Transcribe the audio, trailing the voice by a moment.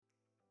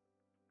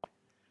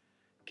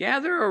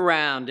Gather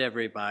around,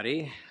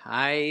 everybody.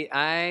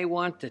 I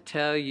want to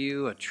tell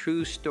you a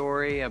true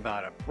story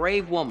about a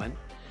brave woman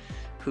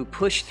who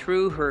pushed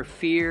through her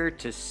fear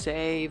to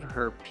save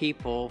her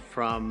people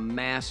from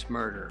mass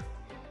murder.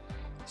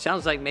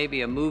 Sounds like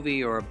maybe a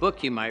movie or a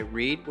book you might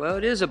read. Well,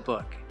 it is a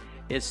book.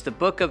 It's the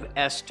book of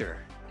Esther,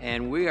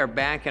 and we are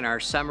back in our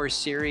summer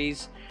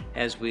series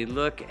as we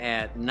look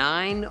at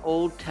 9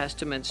 Old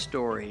Testament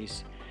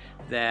stories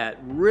that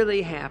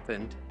really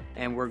happened,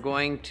 and we're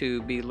going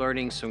to be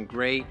learning some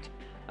great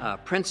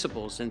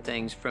principles and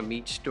things from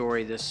each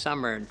story this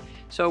summer.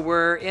 So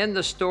we're in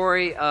the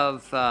story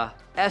of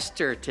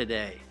Esther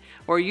today,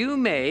 or you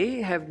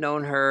may have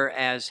known her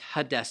as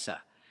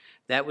Hadassah.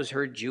 That was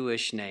her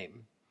Jewish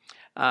name.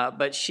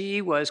 But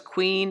she was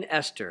Queen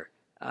Esther,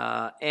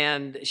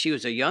 and she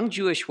was a young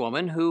Jewish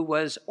woman who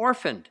was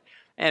orphaned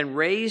and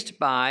raised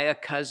by a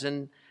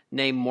cousin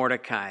named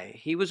Mordecai.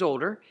 He was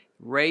older,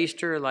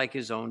 raised her like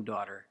his own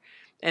daughter.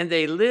 And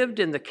they lived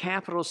in the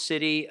capital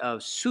city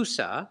of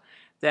Susa,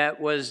 that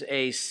was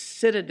a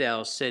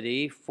citadel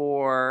city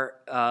for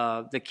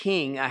the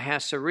king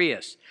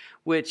Ahasuerus,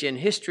 which in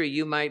history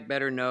you might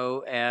better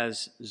know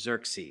as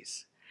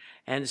Xerxes.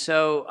 And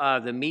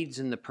so the Medes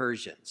and the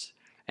Persians.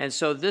 And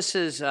so this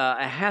is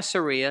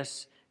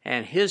Ahasuerus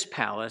and his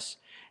palace,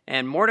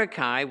 and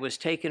Mordecai was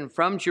taken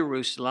from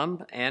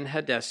Jerusalem and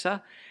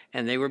Hadassah,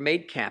 and they were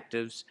made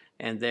captives,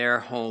 and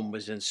their home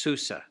was in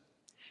Susa.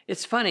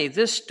 It's funny,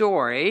 this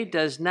story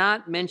does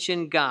not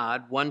mention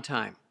God one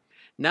time.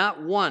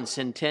 Not once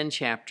in 10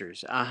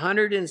 chapters,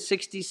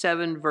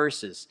 167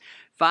 verses,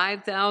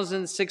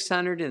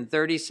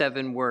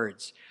 5,637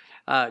 words.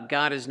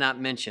 God is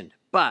not mentioned,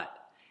 but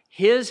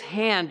his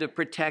hand of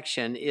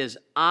protection is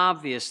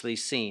obviously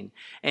seen,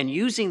 and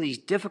using these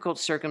difficult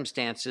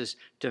circumstances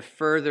to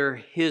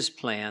further his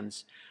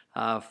plans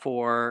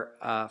for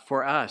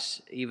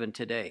us even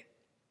today.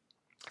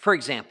 For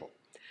example,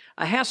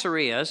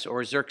 Ahasuerus,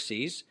 or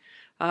Xerxes,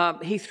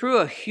 he threw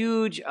a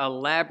huge,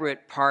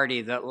 elaborate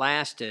party that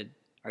lasted,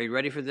 are you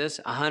ready for this?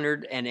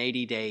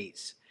 180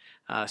 days,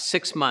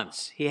 6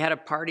 months. He had a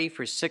party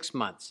for 6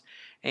 months,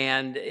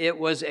 and it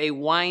was a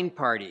wine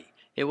party.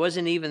 It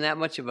wasn't even that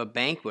much of a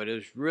banquet. It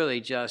was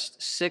really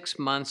just 6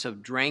 months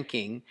of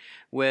drinking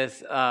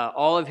with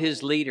all of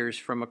his leaders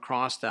from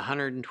across the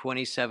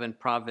 127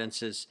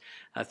 provinces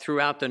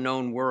throughout the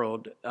known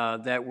world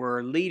that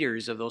were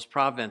leaders of those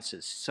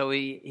provinces. So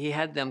he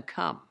had them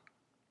come.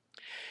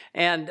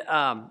 And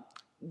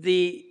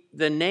the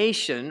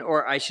nation,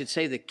 or I should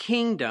say the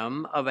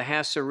kingdom of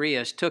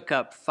Ahasuerus, took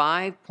up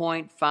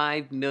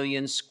 5.5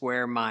 million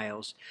square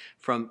miles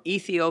from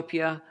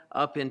Ethiopia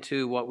up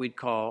into what we'd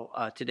call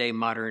today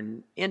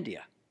modern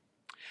India.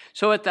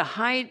 So at the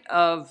height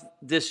of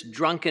this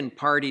drunken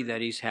party that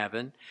he's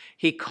having,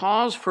 he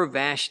calls for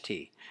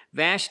Vashti.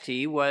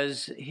 Vashti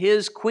was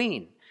his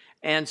queen.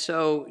 And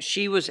so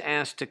she was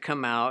asked to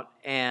come out,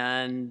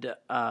 and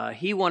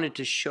he wanted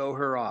to show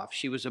her off.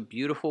 She was a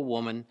beautiful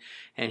woman,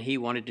 and he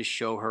wanted to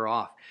show her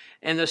off.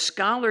 And the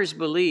scholars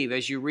believe,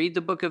 as you read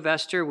the book of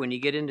Esther, when you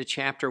get into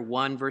chapter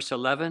 1, verse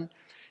 11,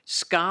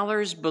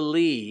 scholars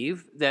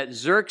believe that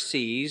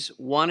Xerxes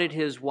wanted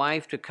his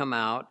wife to come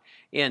out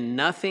in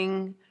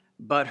nothing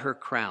but her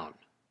crown,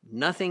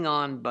 nothing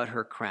on but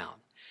her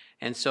crown.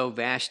 And so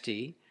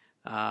Vashti,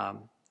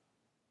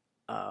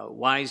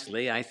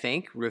 wisely, I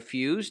think,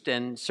 refused,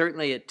 and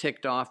certainly it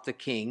ticked off the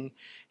king.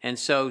 And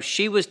so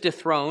she was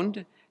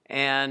dethroned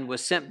and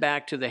was sent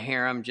back to the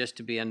harem just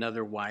to be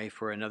another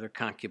wife or another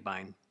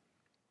concubine.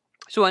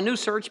 So a new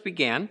search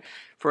began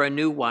for a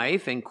new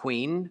wife and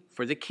queen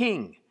for the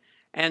king.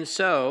 And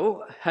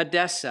so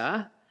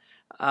Hadassah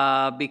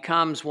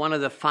becomes one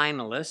of the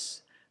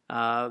finalists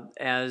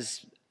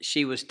as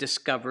she was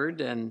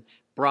discovered and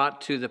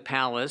brought to the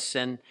palace.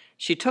 And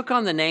she took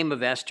on the name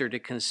of Esther to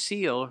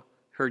conceal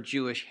her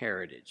Jewish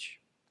heritage.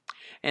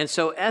 And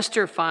so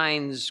Esther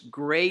finds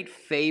great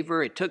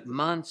favor. It took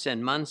months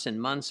and months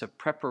and months of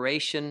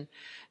preparation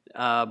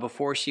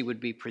before she would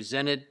be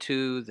presented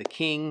to the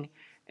king.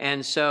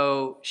 And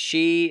so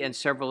she and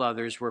several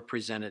others were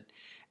presented.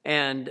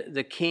 And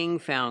the king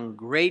found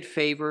great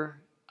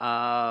favor,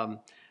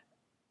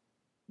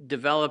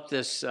 developed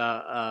this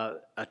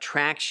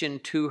attraction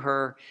to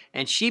her,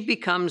 and she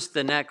becomes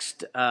the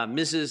next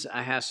Mrs.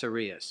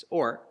 Ahasuerus,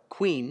 or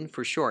Queen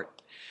for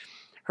short.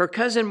 Her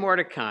cousin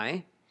Mordecai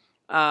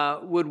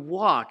would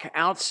walk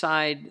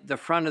outside the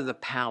front of the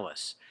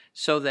palace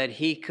so that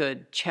he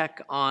could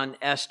check on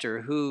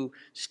Esther, who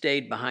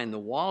stayed behind the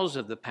walls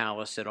of the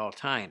palace at all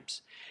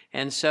times.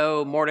 And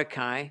so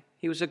Mordecai,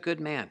 he was a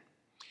good man.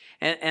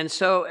 And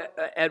so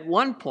at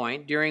one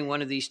point, during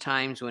one of these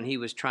times when he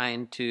was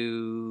trying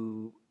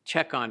to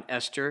check on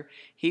Esther,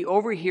 he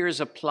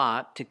overhears a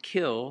plot to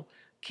kill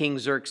King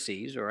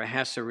Xerxes, or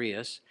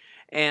Ahasuerus,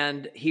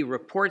 and he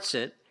reports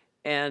it,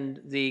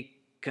 and the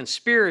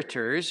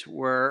conspirators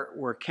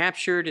were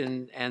captured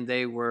and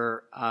they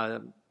were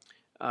hung.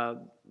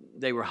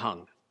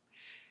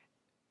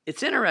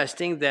 It's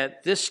interesting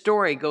that this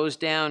story goes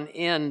down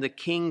in the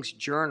king's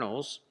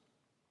journals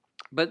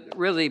But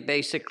really,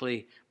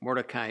 basically,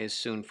 Mordecai is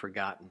soon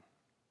forgotten.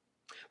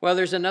 Well,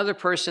 there's another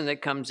person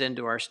that comes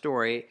into our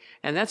story,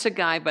 and that's a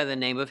guy by the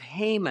name of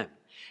Haman.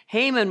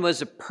 Haman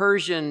was a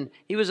Persian,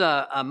 he was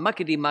a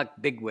muckety-muck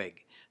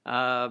bigwig.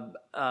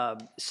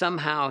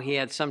 Somehow he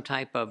had some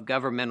type of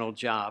governmental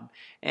job,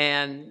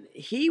 and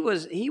he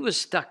was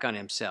stuck on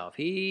himself.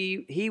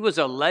 He was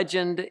a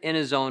legend in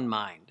his own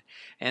mind.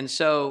 And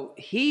so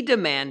he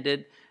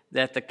demanded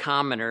that the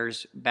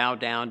commoners bow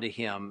down to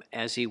him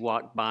as he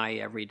walked by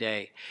every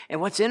day. And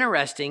what's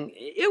interesting,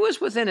 it was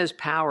within his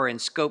power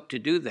and scope to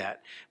do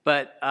that.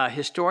 But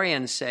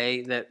historians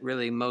say that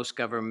really most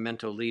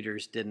governmental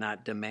leaders did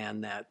not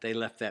demand that. They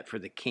left that for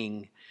the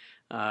king,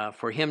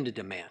 for him to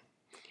demand.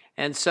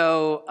 And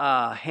so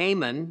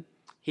Haman,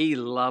 he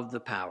loved the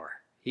power.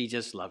 He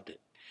just loved it.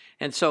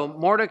 And so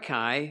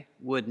Mordecai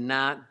would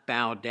not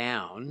bow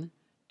down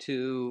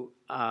to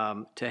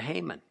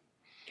Haman.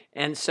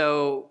 And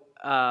so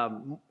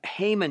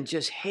Haman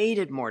just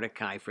hated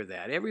Mordecai for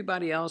that.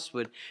 Everybody else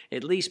would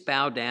at least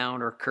bow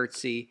down or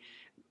curtsy,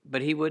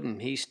 but he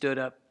wouldn't. He stood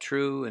up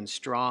true and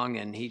strong,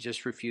 and he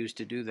just refused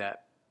to do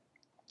that.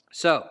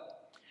 So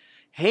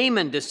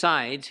Haman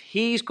decides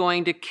he's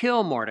going to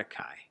kill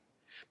Mordecai,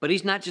 but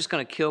he's not just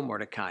going to kill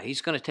Mordecai.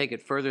 He's going to take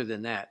it further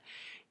than that.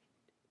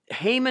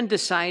 Haman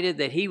decided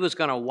that he was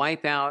going to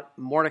wipe out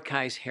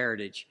Mordecai's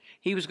heritage.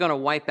 He was going to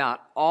wipe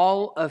out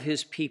all of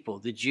his people,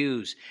 the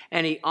Jews.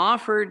 And he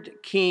offered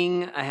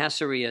King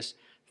Ahasuerus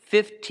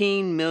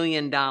 $15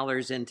 million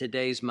in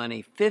today's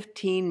money,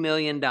 $15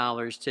 million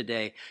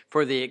today,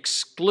 for the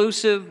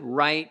exclusive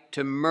right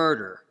to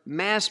murder,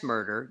 mass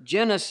murder,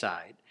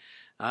 genocide,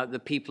 the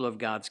people of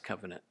God's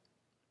covenant.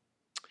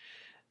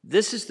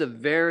 This is the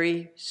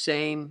very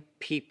same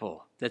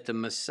people that the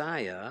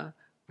Messiah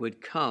would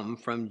come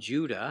from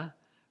Judah,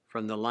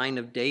 from the line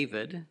of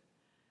David,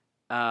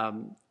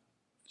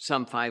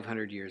 some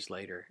 500 years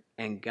later.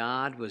 And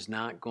God was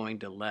not going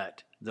to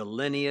let the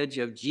lineage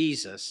of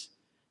Jesus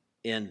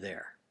end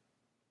there.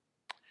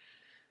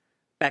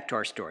 Back to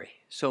our story.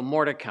 So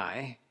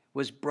Mordecai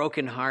was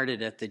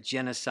brokenhearted at the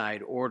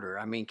genocide order.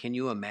 I mean, can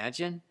you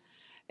imagine?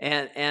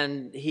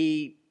 And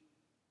he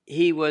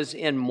was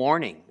in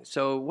mourning.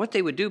 So what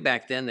they would do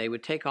back then, they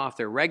would take off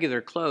their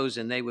regular clothes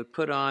and they would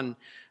put on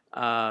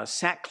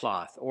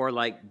sackcloth or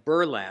like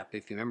burlap,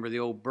 if you remember the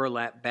old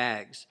burlap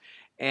bags,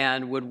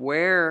 and would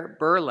wear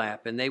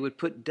burlap, and they would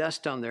put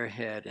dust on their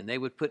head, and they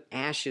would put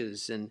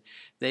ashes, and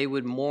they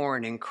would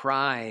mourn and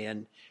cry.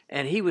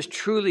 And he was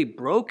truly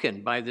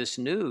broken by this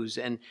news.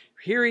 And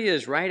here he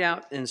is right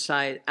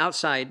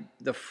outside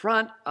the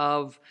front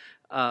of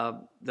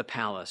the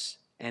palace,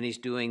 and he's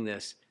doing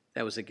this.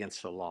 That was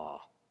against the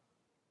law.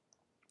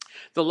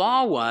 The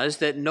law was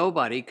that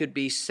nobody could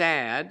be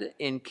sad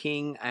in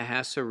King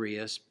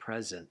Ahasuerus'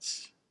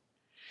 presence.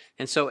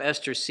 And so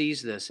Esther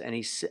sees this,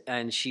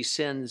 and she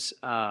sends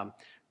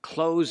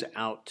clothes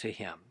out to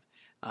him,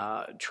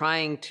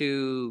 trying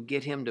to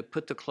get him to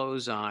put the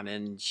clothes on.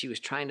 And she was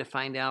trying to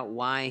find out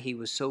why he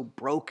was so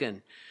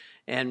broken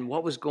and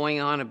what was going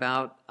on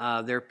about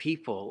their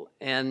people.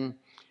 And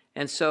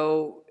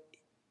so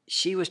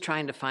she was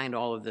trying to find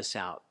all of this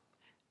out.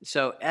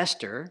 So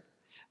Esther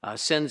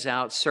sends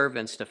out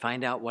servants to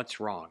find out what's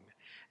wrong.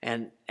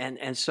 And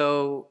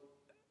so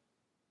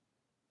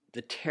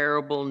the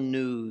terrible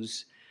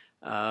news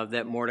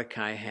that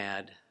Mordecai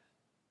had,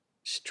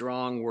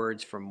 strong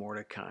words from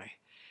Mordecai,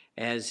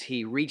 as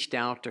he reached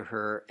out to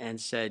her and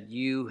said,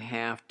 "You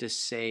have to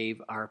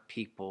save our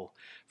people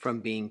from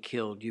being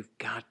killed. You've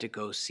got to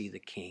go see the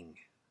king."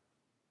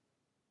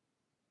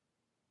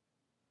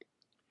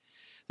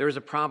 There was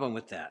a problem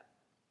with that.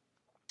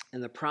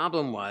 And the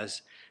problem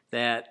was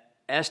that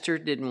Esther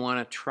didn't want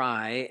to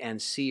try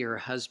and see her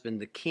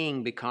husband, the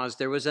king, because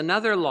there was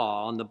another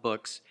law on the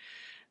books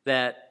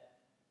that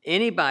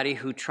anybody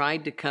who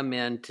tried to come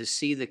in to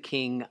see the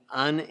king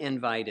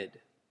uninvited,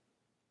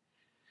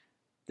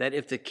 that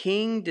if the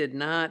king did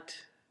not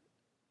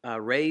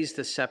raise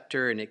the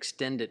scepter and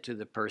extend it to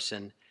the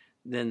person,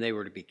 then they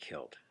were to be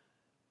killed.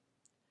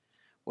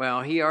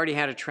 Well, he already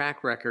had a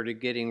track record of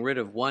getting rid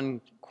of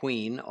one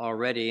queen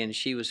already, and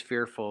she was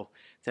fearful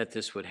that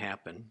this would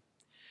happen.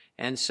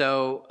 And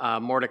so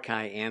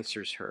Mordecai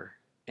answers her,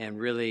 and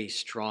really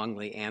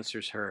strongly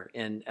answers her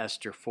in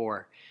Esther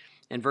 4.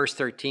 In verse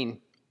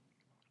 13,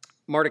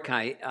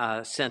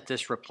 Mordecai sent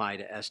this reply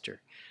to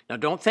Esther. "Now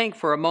don't think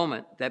for a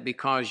moment that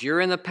because you're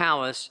in the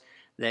palace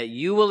that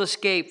you will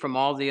escape from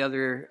all the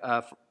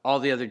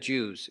other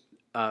Jews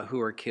who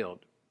are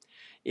killed.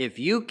 If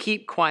you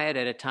keep quiet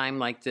at a time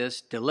like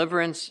this,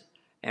 deliverance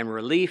and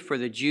relief for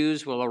the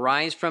Jews will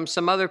arise from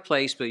some other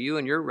place, but you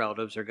and your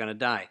relatives are going to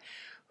die.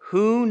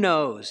 Who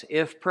knows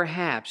if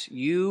perhaps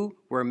you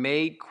were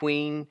made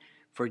queen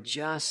for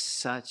just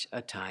such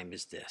a time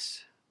as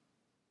this?"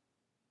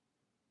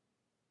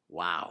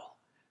 Wow.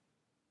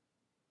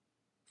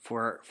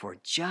 For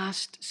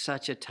just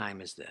such a time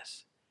as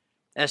this.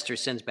 Esther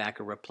sends back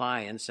a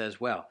reply and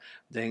says, "Well,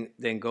 then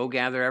go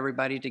gather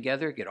everybody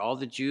together, get all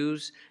the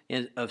Jews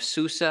of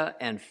Susa,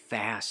 and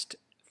fast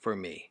for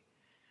me."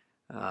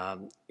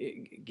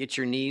 Get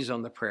your knees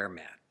on the prayer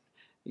mat.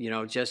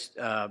 Just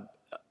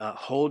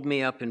hold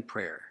me up in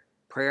prayer.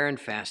 Prayer and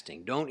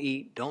fasting. Don't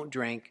eat, don't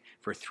drink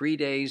for 3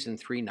 days and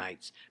 3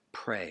 nights.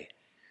 Pray,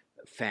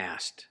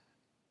 fast.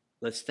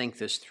 Let's think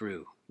this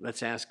through.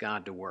 Let's ask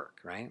God to work,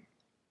 right?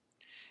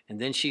 And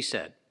then she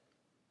said,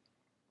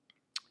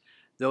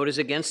 though it is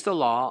against the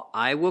law,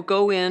 I will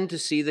go in to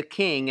see the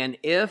king, and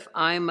if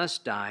I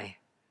must die,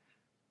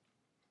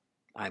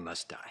 I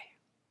must die.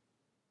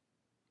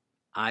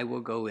 I will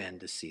go in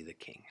to see the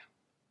king.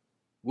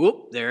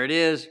 Whoop, there it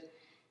is.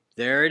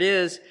 There it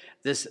is.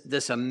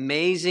 This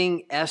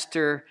amazing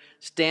Esther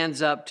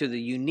stands up to the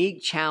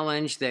unique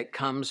challenge that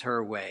comes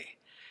her way.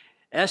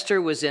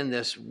 Esther was in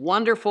this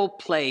wonderful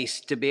place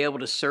to be able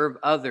to serve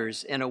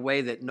others in a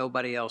way that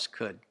nobody else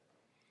could.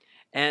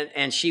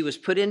 And she was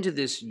put into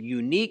this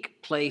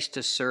unique place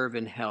to serve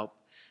and help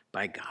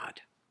by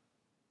God.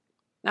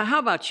 Now, how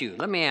about you?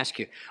 Let me ask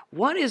you,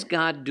 what is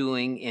God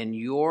doing in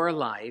your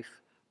life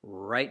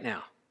right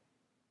now?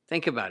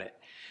 Think about it.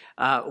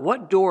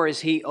 What door is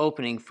he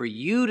opening for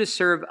you to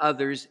serve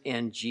others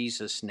in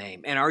Jesus'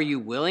 name? And are you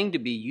willing to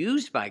be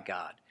used by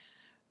God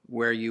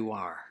where you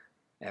are,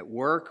 at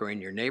work or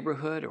in your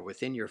neighborhood or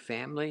within your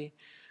family,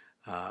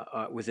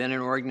 within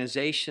an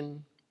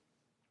organization?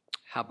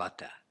 How about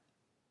that?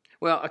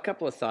 Well, a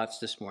couple of thoughts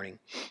this morning.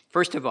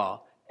 First of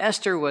all,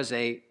 Esther was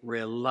a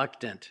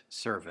reluctant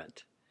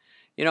servant.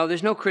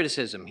 There's no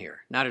criticism here,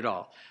 not at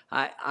all.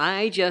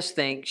 I just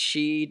think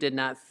she did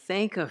not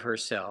think of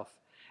herself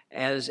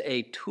as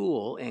a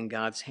tool in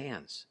God's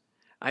hands.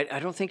 I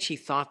don't think she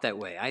thought that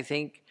way. I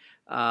think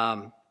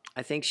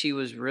she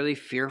was really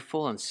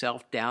fearful and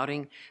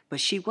self-doubting,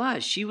 but she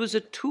was a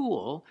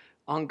tool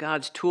on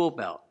God's tool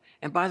belt.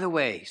 And by the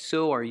way,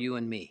 so are you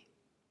and me.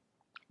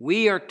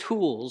 We are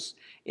tools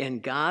in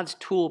God's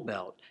tool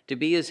belt to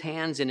be his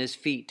hands and his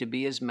feet, to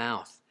be his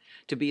mouth,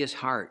 to be his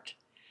heart.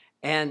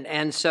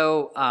 And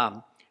so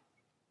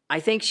I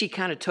think she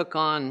kind of took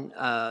on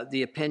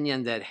the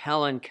opinion that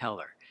Helen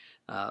Keller,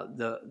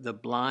 the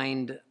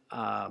blind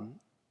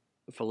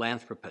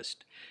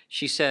philanthropist,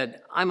 she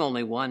said, I'm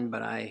only one,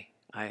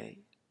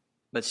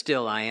 but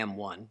still I am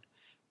one.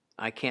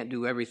 I can't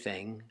do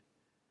everything,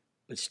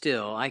 but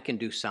still I can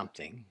do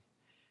something.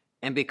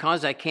 And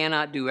because I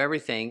cannot do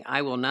everything,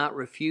 I will not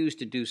refuse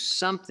to do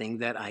something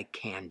that I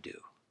can do.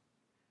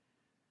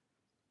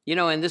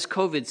 In this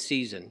COVID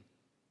season,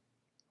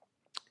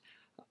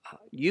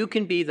 you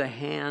can be the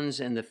hands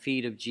and the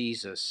feet of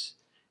Jesus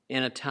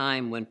in a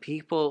time when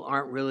people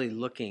aren't really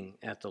looking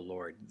at the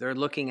Lord. They're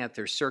looking at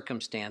their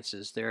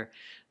circumstances.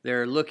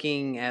 They're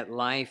looking at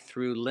life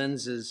through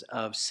lenses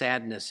of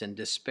sadness and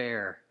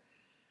despair.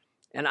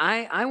 And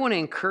I want to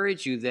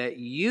encourage you that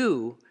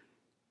you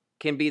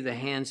can be the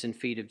hands and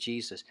feet of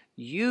Jesus.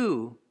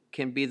 You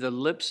can be the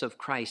lips of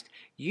Christ.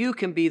 You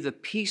can be the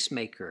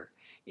peacemaker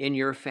in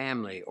your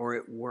family or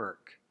at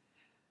work,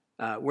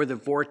 where the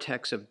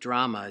vortex of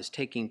drama is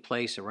taking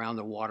place around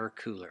the water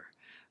cooler.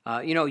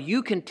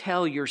 You can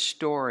tell your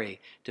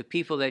story to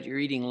people that you're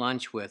eating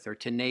lunch with or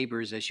to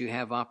neighbors as you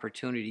have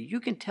opportunity. You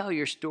can tell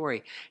your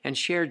story and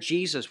share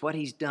Jesus, what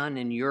he's done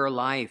in your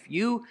life.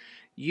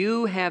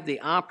 You have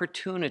the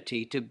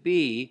opportunity to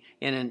be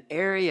in an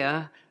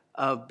area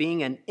of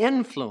being an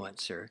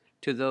influencer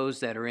to those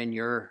that are in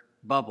your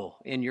bubble,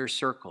 in your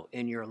circle,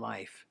 in your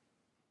life.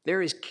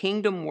 There is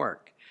kingdom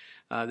work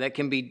that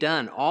can be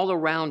done all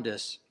around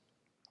us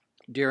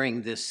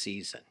during this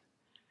season.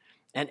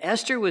 And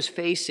Esther was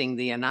facing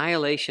the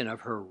annihilation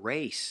of her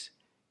race.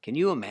 Can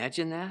you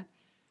imagine that?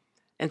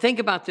 And think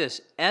about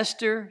this.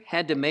 Esther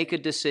had to make a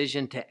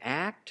decision to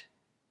act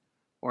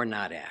or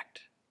not act.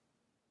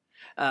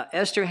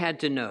 Esther had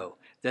to know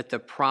that the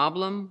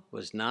problem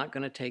was not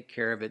going to take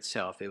care of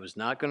itself. It was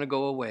not going to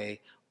go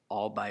away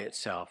all by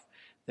itself,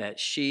 that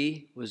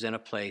she was in a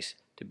place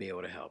to be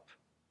able to help.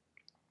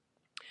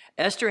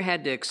 Esther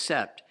had to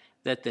accept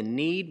that the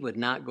need would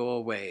not go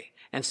away.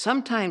 And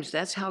sometimes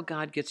that's how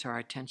God gets our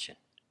attention.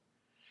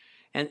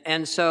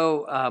 And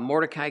so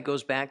Mordecai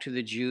goes back to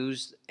the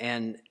Jews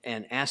and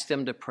asks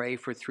them to pray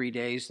for 3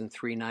 days and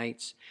 3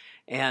 nights.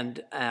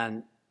 And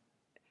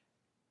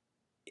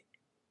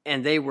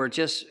they were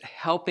just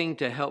helping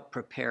to help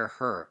prepare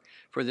her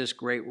for this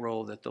great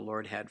role that the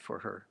Lord had for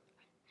her.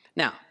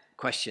 Now,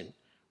 question,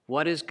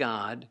 what is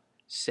God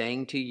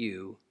saying to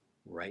you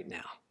right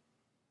now?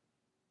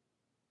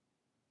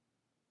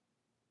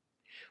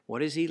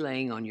 What is he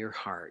laying on your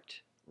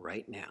heart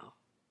right now?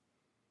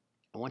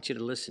 I want you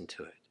to listen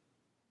to it.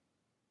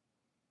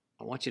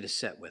 I want you to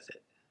sit with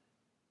it.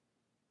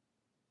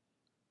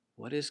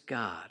 What is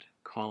God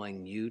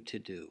calling you to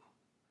do?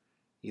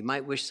 You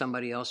might wish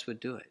somebody else would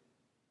do it,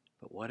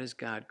 but what is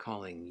God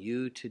calling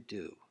you to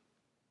do?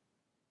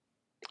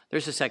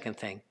 There's a second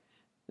thing,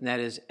 and that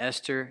is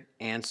Esther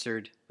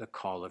answered the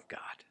call of God.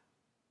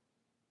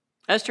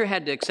 Esther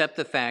had to accept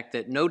the fact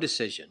that no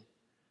decision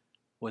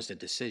was a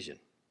decision.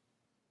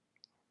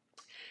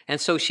 And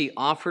so she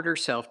offered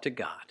herself to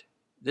God.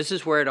 This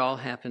is where it all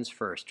happens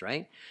first,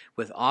 right?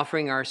 With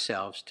offering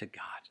ourselves to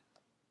God.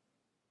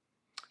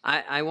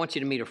 I want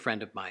you to meet a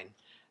friend of mine.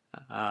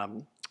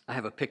 I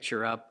have a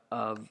picture up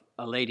of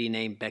a lady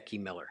named Becky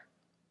Miller.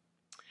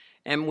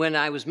 And when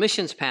I was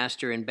missions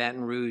pastor in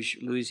Baton Rouge,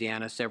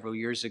 Louisiana, several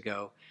years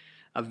ago,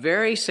 a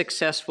very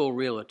successful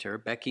realtor,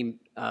 Becky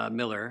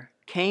Miller,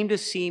 came to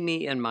see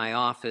me in my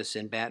office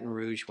in Baton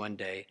Rouge one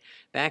day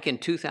back in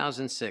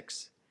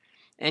 2006.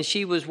 And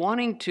she was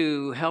wanting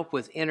to help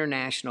with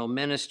international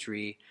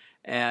ministry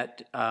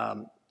at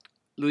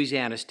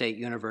Louisiana State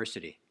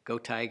University. Go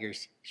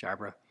Tigers,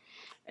 Sharbra.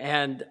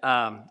 And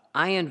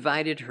I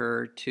invited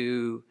her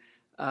to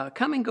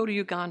come and go to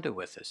Uganda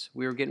with us.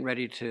 We were getting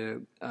ready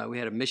to, we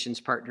had a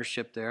missions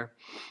partnership there,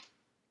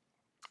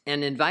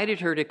 and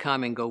invited her to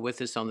come and go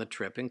with us on the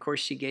trip. And of course,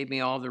 she gave me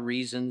all the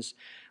reasons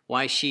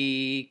why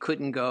she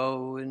couldn't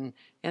go. And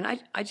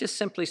I just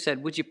simply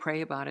said, would you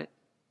pray about it?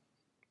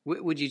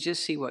 Would you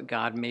just see what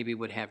God maybe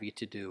would have you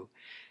to do?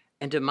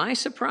 And to my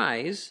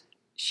surprise,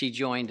 she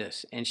joined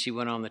us and she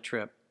went on the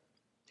trip.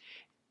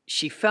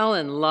 She fell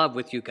in love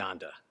with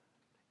Uganda.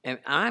 And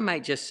I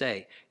might just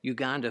say,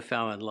 Uganda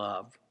fell in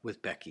love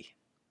with Becky.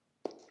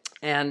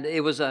 And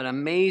it was an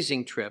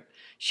amazing trip.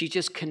 She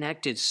just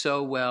connected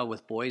so well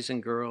with boys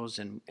and girls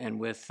and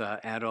with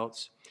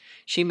adults.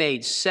 She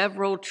made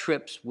several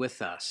trips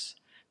with us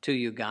to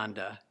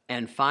Uganda.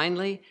 And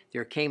finally,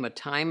 there came a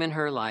time in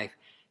her life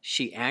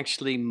she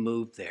actually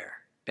moved there.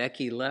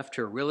 Becky left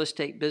her real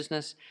estate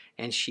business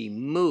and she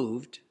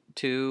moved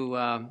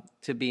to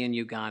be in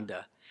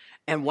Uganda.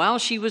 And while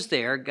she was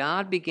there,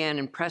 God began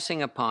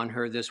impressing upon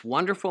her this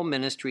wonderful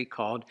ministry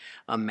called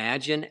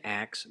Imagine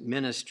Acts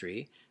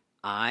Ministry,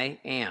 I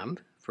Am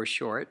for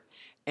short.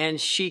 And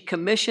she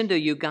commissioned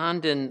a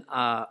Ugandan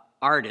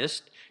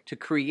artist to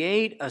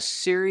create a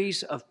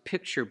series of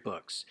picture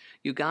books.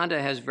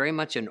 Uganda has very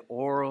much an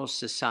oral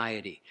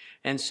society.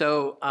 And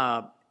so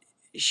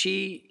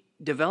she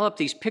developed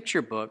these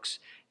picture books,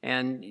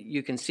 and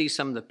you can see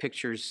some of the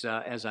pictures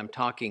as I'm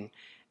talking.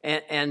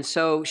 And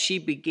so she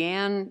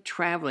began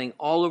traveling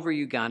all over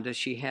Uganda.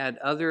 She had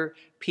other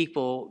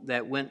people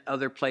that went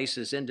other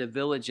places into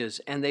villages,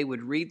 and they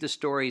would read the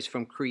stories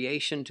from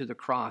creation to the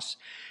cross.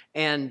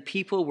 And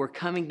people were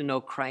coming to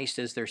know Christ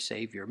as their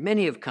Savior.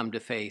 Many have come to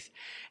faith.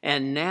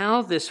 And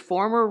now this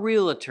former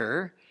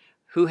realtor,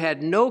 who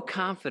had no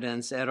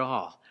confidence at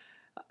all,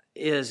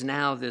 is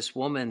now this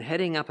woman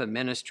heading up a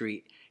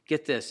ministry.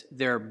 Get this,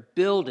 they're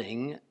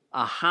building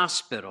a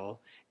hospital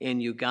in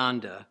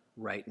Uganda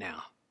right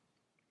now.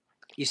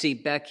 You see,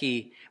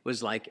 Becky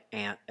was like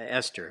Aunt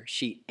Esther.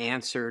 She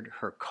answered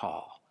her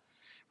call.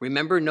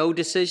 Remember, no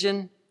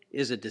decision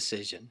is a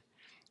decision,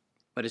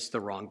 but it's the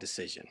wrong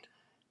decision.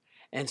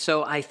 And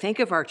so I think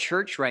of our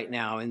church right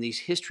now in these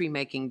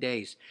history-making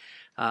days,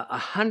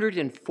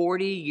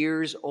 140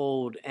 years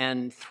old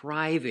and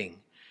thriving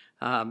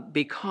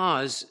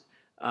because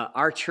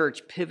our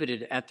church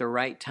pivoted at the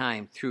right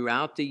time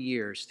throughout the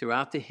years,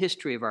 throughout the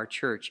history of our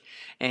church.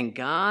 And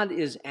God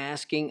is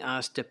asking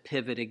us to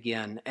pivot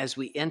again as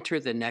we enter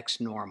the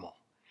next normal.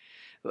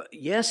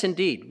 Yes,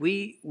 indeed,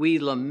 we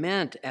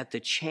lament at the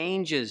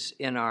changes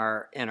in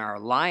our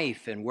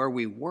life and where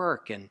we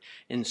work and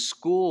in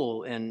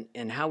school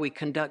and how we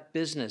conduct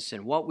business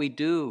and what we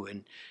do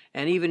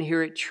and even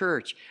here at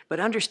church. But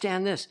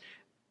understand this,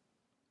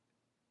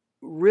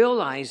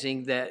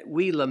 realizing that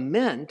we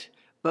lament,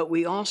 but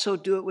we also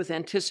do it with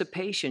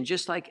anticipation,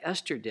 just like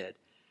Esther did,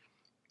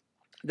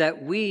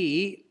 that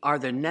we are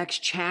the next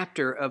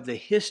chapter of the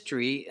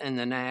history in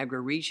the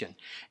Niagara region,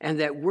 and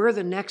that we're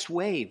the next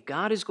wave.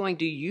 God is going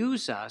to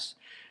use us,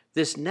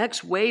 this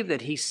next wave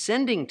that he's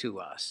sending to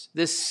us,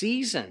 this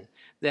season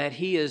that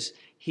he's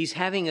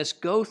having us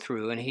go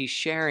through and he's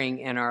sharing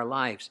in our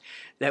lives,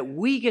 that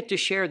we get to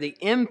share the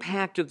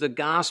impact of the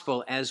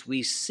gospel as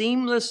we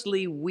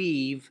seamlessly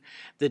weave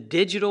the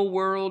digital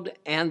world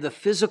and the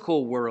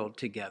physical world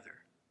together.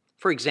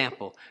 For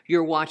example,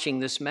 you're watching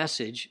this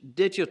message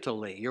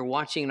digitally. You're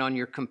watching it on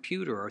your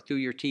computer or through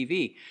your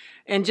TV.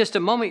 In just a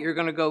moment, you're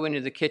going to go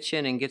into the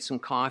kitchen and get some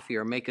coffee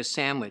or make a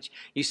sandwich.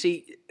 You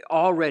see,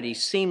 already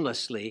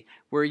seamlessly,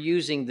 we're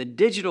using the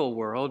digital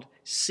world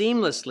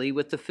seamlessly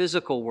with the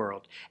physical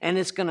world. And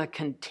it's going to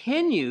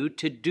continue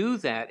to do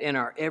that in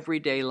our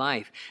everyday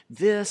life.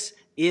 This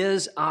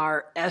is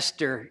our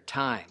Esther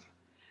time.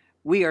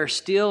 We are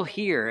still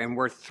here and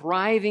we're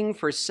thriving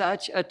for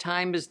such a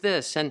time as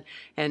this, and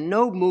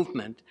no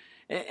movement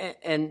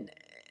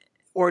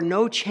or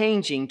no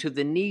changing to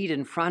the need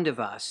in front of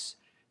us.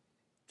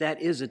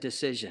 That is a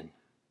decision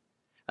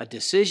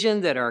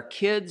that our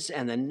kids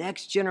and the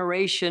next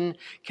generation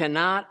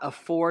cannot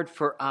afford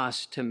for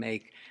us to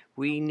make.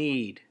 We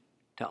need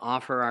to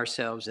offer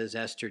ourselves as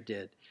Esther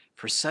did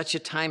for such a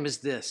time as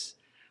this,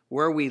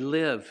 where we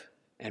live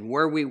and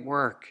where we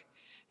work,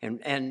 and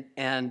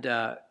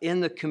in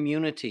the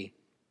community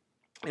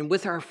and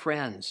with our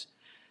friends,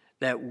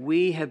 that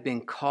we have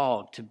been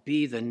called to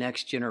be the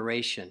next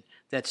generation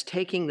that's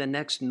taking the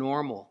next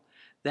normal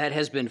that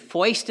has been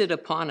foisted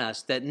upon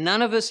us that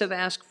none of us have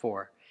asked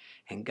for.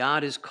 And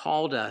God has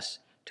called us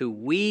to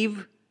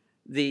weave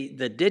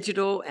the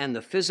digital and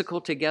the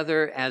physical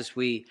together as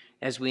we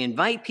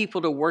invite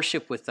people to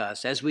worship with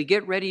us, as we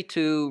get ready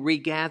to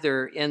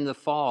regather in the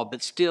fall,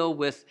 but still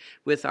with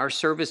our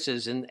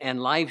services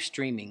and live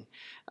streaming.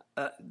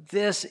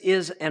 This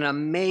is an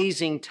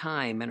amazing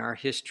time in our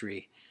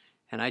history,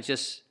 and I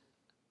just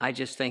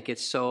think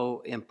it's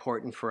so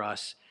important for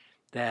us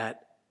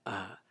that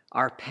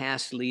our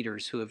past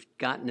leaders who have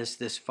gotten us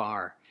this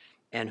far,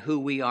 and who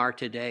we are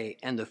today,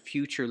 and the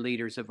future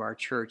leaders of our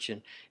church,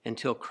 and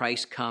until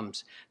Christ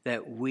comes,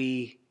 that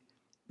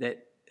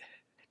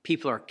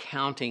people are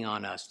counting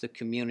on us. The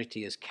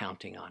community is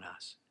counting on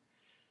us.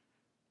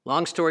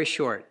 Long story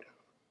short,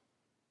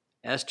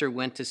 Esther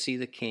went to see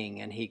the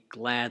king, and he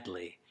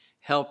gladly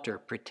helped her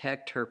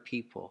protect her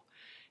people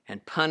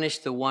and punish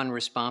the one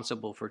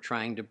responsible for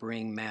trying to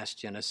bring mass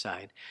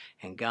genocide.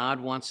 And God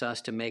wants us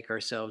to make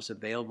ourselves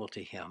available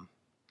to him.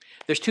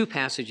 There's two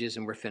passages,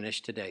 and we're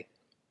finished today.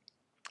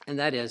 And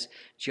that is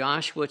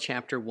Joshua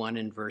chapter 1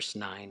 and verse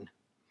 9.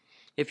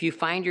 If you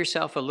find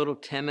yourself a little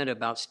timid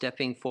about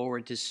stepping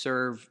forward to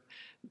serve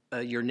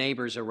your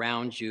neighbors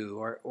around you,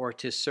 or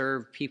to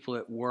serve people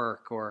at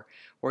work, or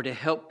to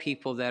help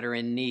people that are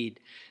in need,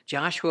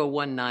 Joshua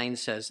 1:9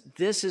 says,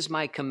 "This is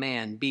my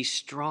command, be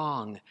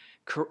strong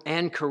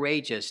and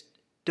courageous.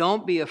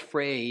 Don't be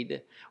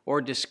afraid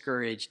or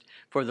discouraged,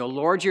 for the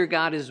Lord your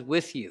God is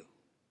with you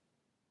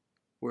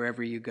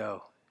wherever you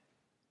go."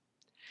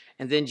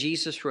 And then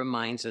Jesus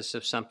reminds us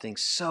of something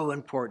so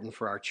important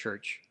for our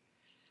church.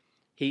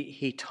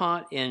 He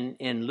taught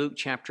in Luke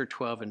chapter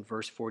 12 and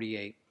verse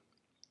 48,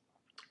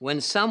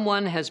 "When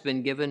someone has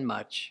been given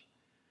much,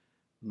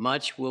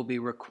 much will be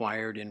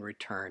required in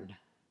return.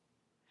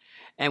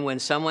 And when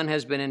someone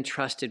has been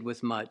entrusted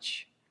with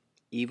much,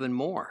 even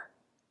more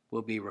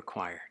will be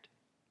required."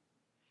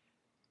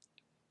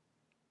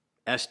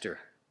 Esther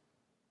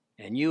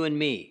and you and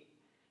me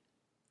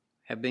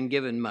have been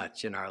given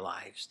much in our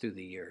lives through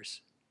the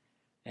years.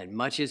 And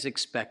much is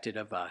expected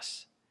of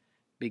us,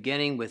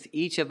 beginning with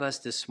each of us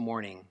this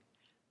morning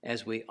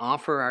as we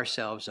offer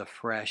ourselves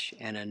afresh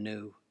and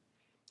anew.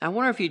 I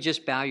wonder if you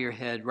just bow your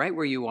head right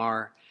where you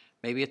are,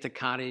 maybe at the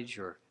cottage,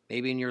 or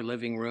maybe in your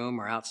living room,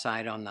 or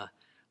outside on the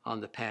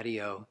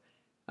patio,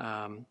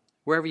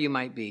 wherever you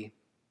might be.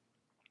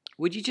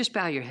 Would you just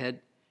bow your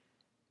head?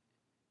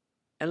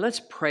 And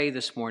let's pray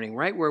this morning,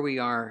 right where we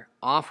are,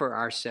 offer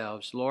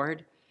ourselves.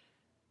 Lord,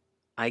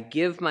 I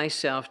give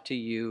myself to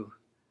you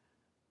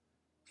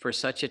for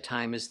such a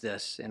time as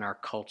this in our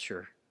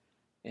culture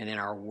and in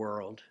our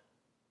world.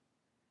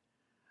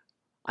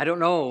 I don't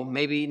know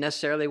maybe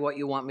necessarily what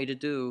you want me to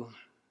do,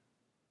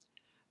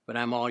 but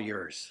I'm all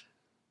yours.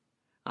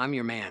 I'm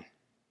your man.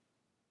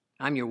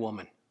 I'm your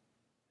woman.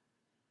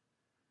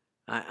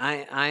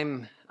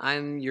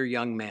 I'm your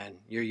young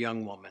man, your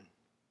young woman.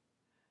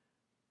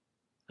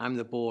 I'm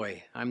the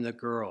boy. I'm the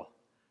girl.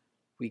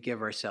 We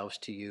give ourselves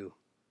to you.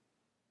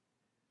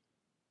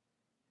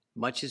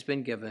 Much has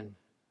been given,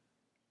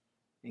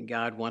 and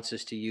God wants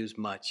us to use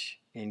much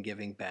in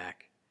giving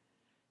back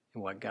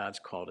in what God's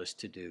called us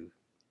to do.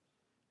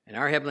 And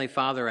our Heavenly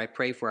Father, I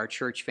pray for our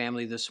church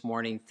family this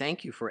morning.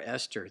 Thank you for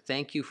Esther.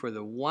 Thank you for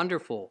the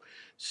wonderful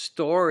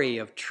story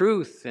of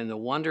truth and the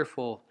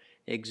wonderful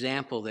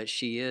example that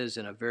she is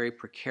in a very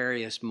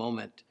precarious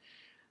moment,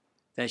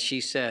 that she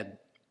said,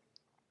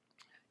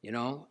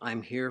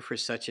 I'm here for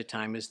such a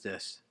time as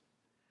this.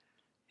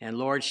 And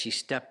Lord, she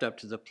stepped up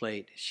to the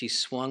plate. She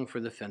swung for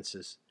the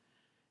fences.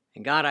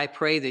 And God, I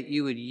pray that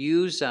you would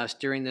use us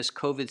during this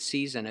COVID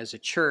season as a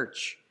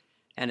church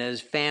and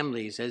as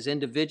families, as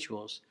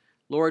individuals.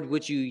 Lord,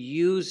 would you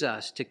use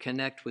us to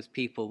connect with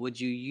people? Would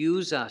you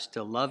use us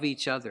to love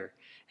each other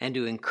and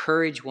to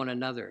encourage one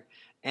another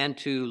and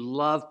to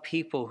love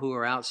people who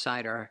are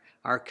outside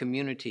our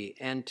community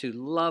and to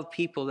love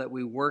people that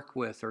we work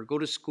with or go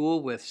to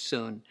school with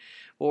soon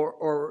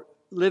or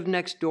live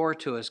next door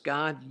to us?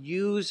 God,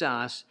 use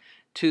us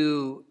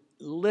to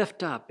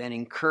lift up and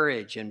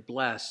encourage and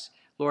bless.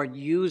 Lord,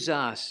 use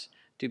us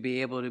to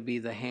be able to be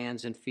the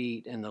hands and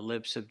feet and the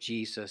lips of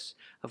Jesus,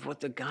 of what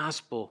the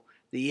gospel,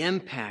 the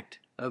impact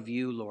of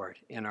you, Lord,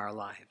 in our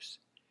lives.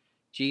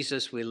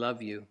 Jesus, we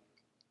love you,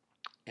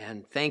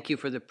 and thank you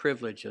for the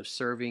privilege of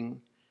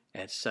serving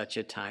at such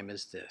a time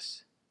as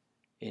this.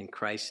 In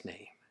Christ's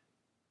name,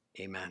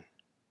 amen.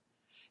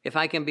 If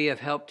I can be of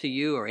help to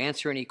you or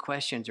answer any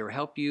questions or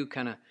help you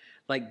kind of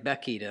like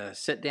Becky to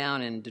sit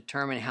down and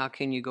determine how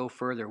can you go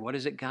further, what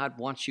is it God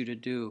wants you to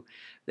do,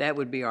 that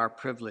would be our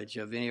privilege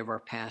of any of our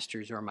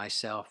pastors or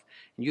myself.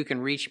 And you can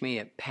reach me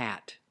at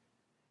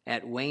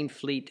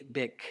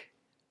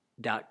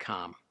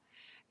pat@waynefleetbic.com.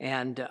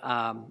 And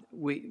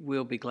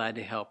we'll be glad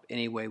to help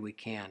any way we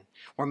can.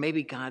 Or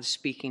maybe God's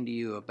speaking to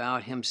you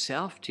about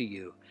himself to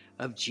you,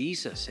 of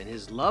Jesus and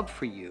his love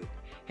for you.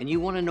 And you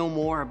want to know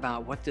more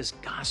about what this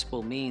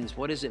gospel means.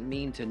 What does it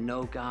mean to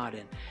know God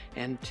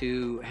and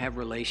to have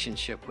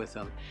relationship with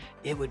him?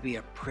 It would be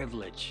a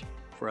privilege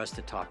for us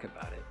to talk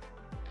about it.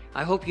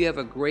 I hope you have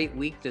a great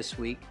week this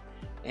week,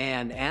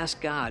 and ask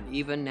God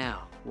even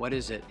now, what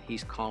is it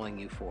he's calling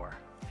you for?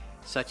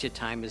 Such a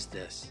time as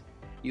this.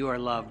 You are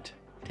loved.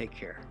 Take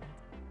care.